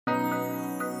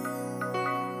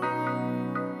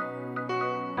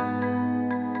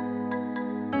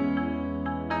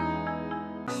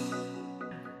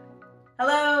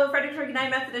Detroit United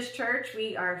Methodist Church.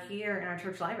 We are here in our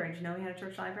church library. Did you know we had a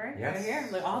church library? Yes. Right here.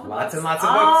 Look, all the Lots books. and lots of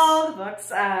all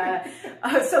books. All the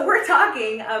books. So we're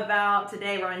talking about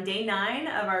today. We're on day 9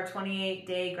 of our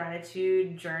 28-day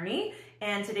gratitude journey.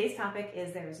 And today's topic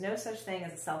is there is no such thing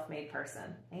as a self-made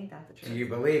person. Ain't that the truth? Do you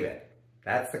believe it?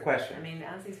 That's the question. I mean,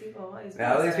 as these people,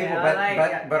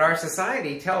 but our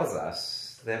society tells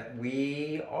us that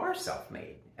we are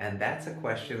self-made. And that's a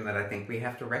question that I think we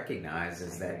have to recognize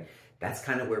is that that's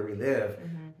kind of where we live.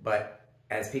 But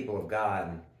as people of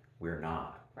God, we're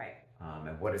not. Right.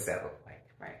 And what does that look like?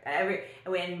 Right.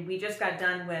 When we just got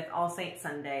done with All Saints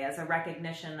Sunday as a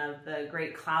recognition of the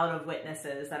great cloud of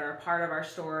witnesses that are a part of our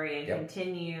story and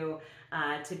continue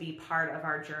to be part of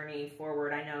our journey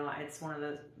forward. I know it's one of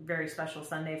the very special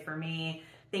Sunday for me,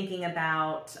 thinking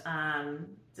about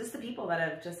just the people that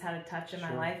have just had a touch in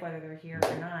my life, whether they're here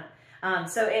or not.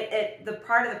 So the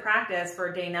part of the practice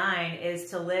for day 9 is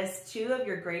to list 2 of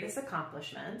your greatest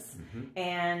accomplishments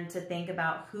and to think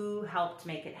about who helped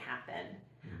make it happen.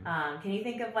 Can you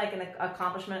think of like an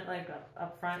accomplishment like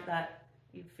up front that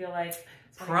you feel like?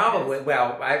 Probably.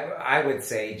 Well, I would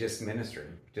say just ministry,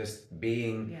 just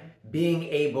being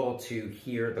able to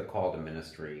hear the call to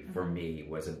ministry for me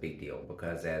was a big deal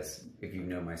because if you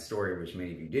know my story, which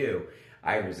many of you do,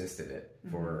 I resisted it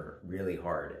for really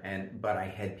hard. But I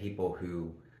had people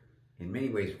who, in many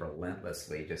ways,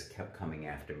 relentlessly just kept coming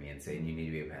after me and saying, you need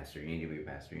to be a pastor, you need to be a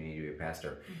pastor, you need to be a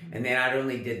pastor. And they not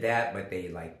only did that, but they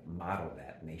like modeled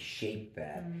that and they shaped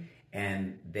that.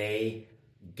 And they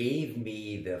gave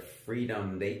me the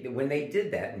freedom. When they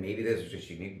did that, and maybe this was just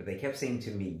unique, but they kept saying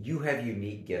to me, you have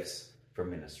unique gifts for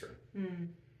ministry.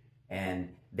 And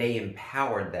they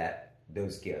empowered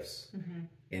those gifts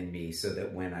in me so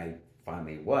that when I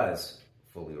finally was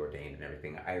fully ordained and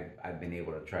everything, I've been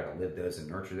able to try to live those and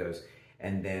nurture those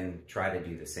and then try to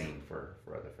do the same for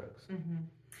other folks.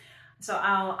 So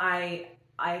I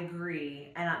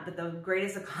agree. But the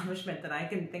greatest accomplishment that I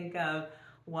can think of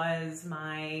was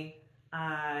my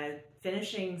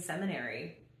finishing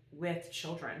seminary with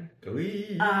children.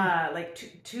 Like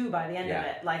two by the end of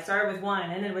it. Like started with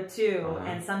 1, ended with 2,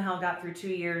 and somehow got through 2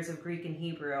 years of Greek and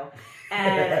Hebrew.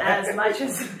 And as much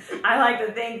as I like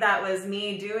to think that was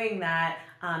me doing that,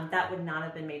 that would not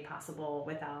have been made possible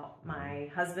without my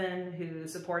husband who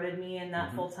supported me in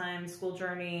that full-time school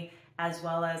journey, as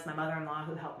well as my mother-in-law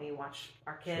who helped me watch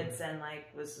our kids and like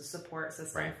was a support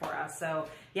system for us. So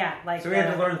so we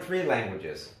had to learn 3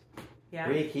 languages. Yeah.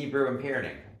 Greek, Hebrew, and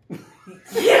parenting.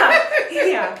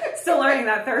 Still learning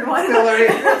that 3rd one. Still learning.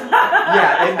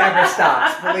 It never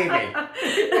stops, believe me.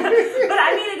 But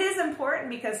I mean, it is important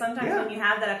because sometimes when you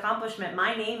have that accomplishment,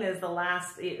 my name is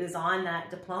is on that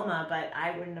diploma, but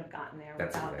I wouldn't have gotten there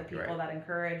without the people that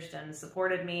encouraged and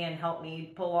supported me and helped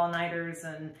me pull all-nighters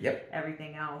and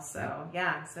everything else. So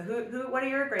so what are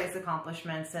your greatest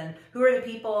accomplishments and who are the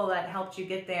people that helped you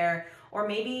get there? Or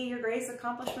maybe your greatest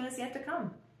accomplishment is yet to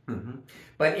come.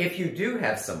 But if you do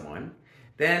have someone,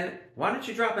 then why don't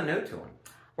you drop a note to them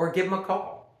or give them a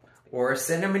call or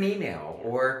send them an email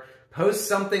or post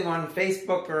something on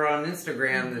Facebook or on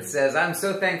Instagram that says, I'm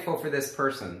so thankful for this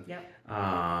person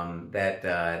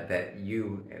that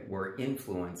you were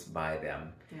influenced by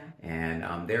them.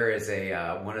 And there is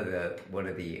one of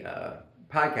the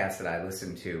podcasts that I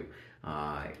listen to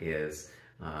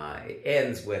it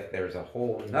ends with, there's a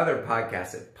whole another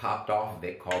podcast that popped off of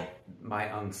it called My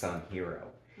Unsung Hero.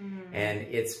 And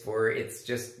it's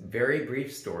just very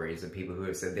brief stories of people who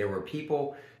have said there were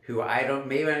people who I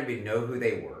don't even know who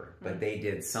they were, but they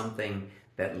did something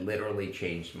that literally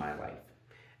changed my life.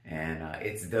 And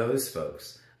it's those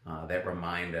folks that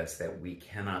remind us that we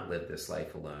cannot live this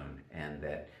life alone, and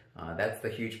that that's the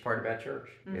huge part about church,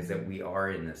 is that we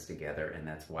are in this together, and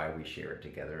that's why we share it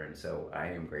together. And so I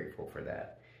am grateful for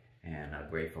that, and I'm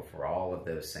grateful for all of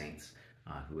those saints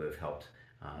who have helped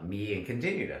me and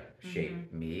continue to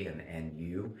shape me and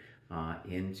you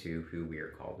into who we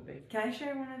are called to be. Can I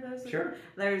share one of those? Sure.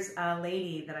 There's a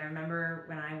lady that I remember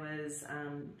when I was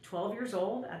 12 years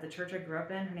old at the church I grew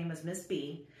up in. Her name was Miss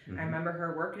B. I remember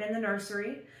her working in the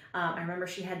nursery. I remember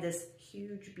she had this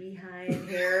huge beehive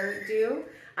hairdo.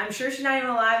 I'm sure she's not even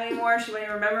alive anymore. She wouldn't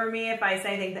even remember me if I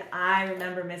say anything. That I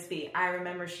remember Miss B. I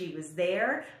remember she was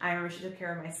there. I remember she took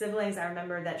care of my siblings. I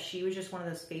remember that she was just one of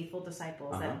those faithful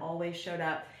disciples that always showed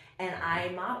up. And I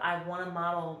want to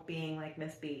model being like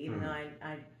Miss B, even though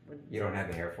I would. You don't have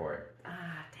the hair for it.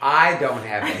 I don't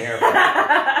have the hair for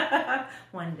it.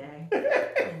 One day.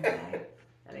 One day.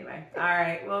 Anyway, all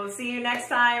right. Well, we'll see you next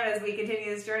time as we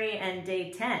continue this journey and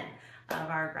day 10 of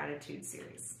our gratitude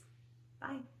series.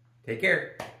 Bye. Take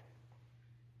care.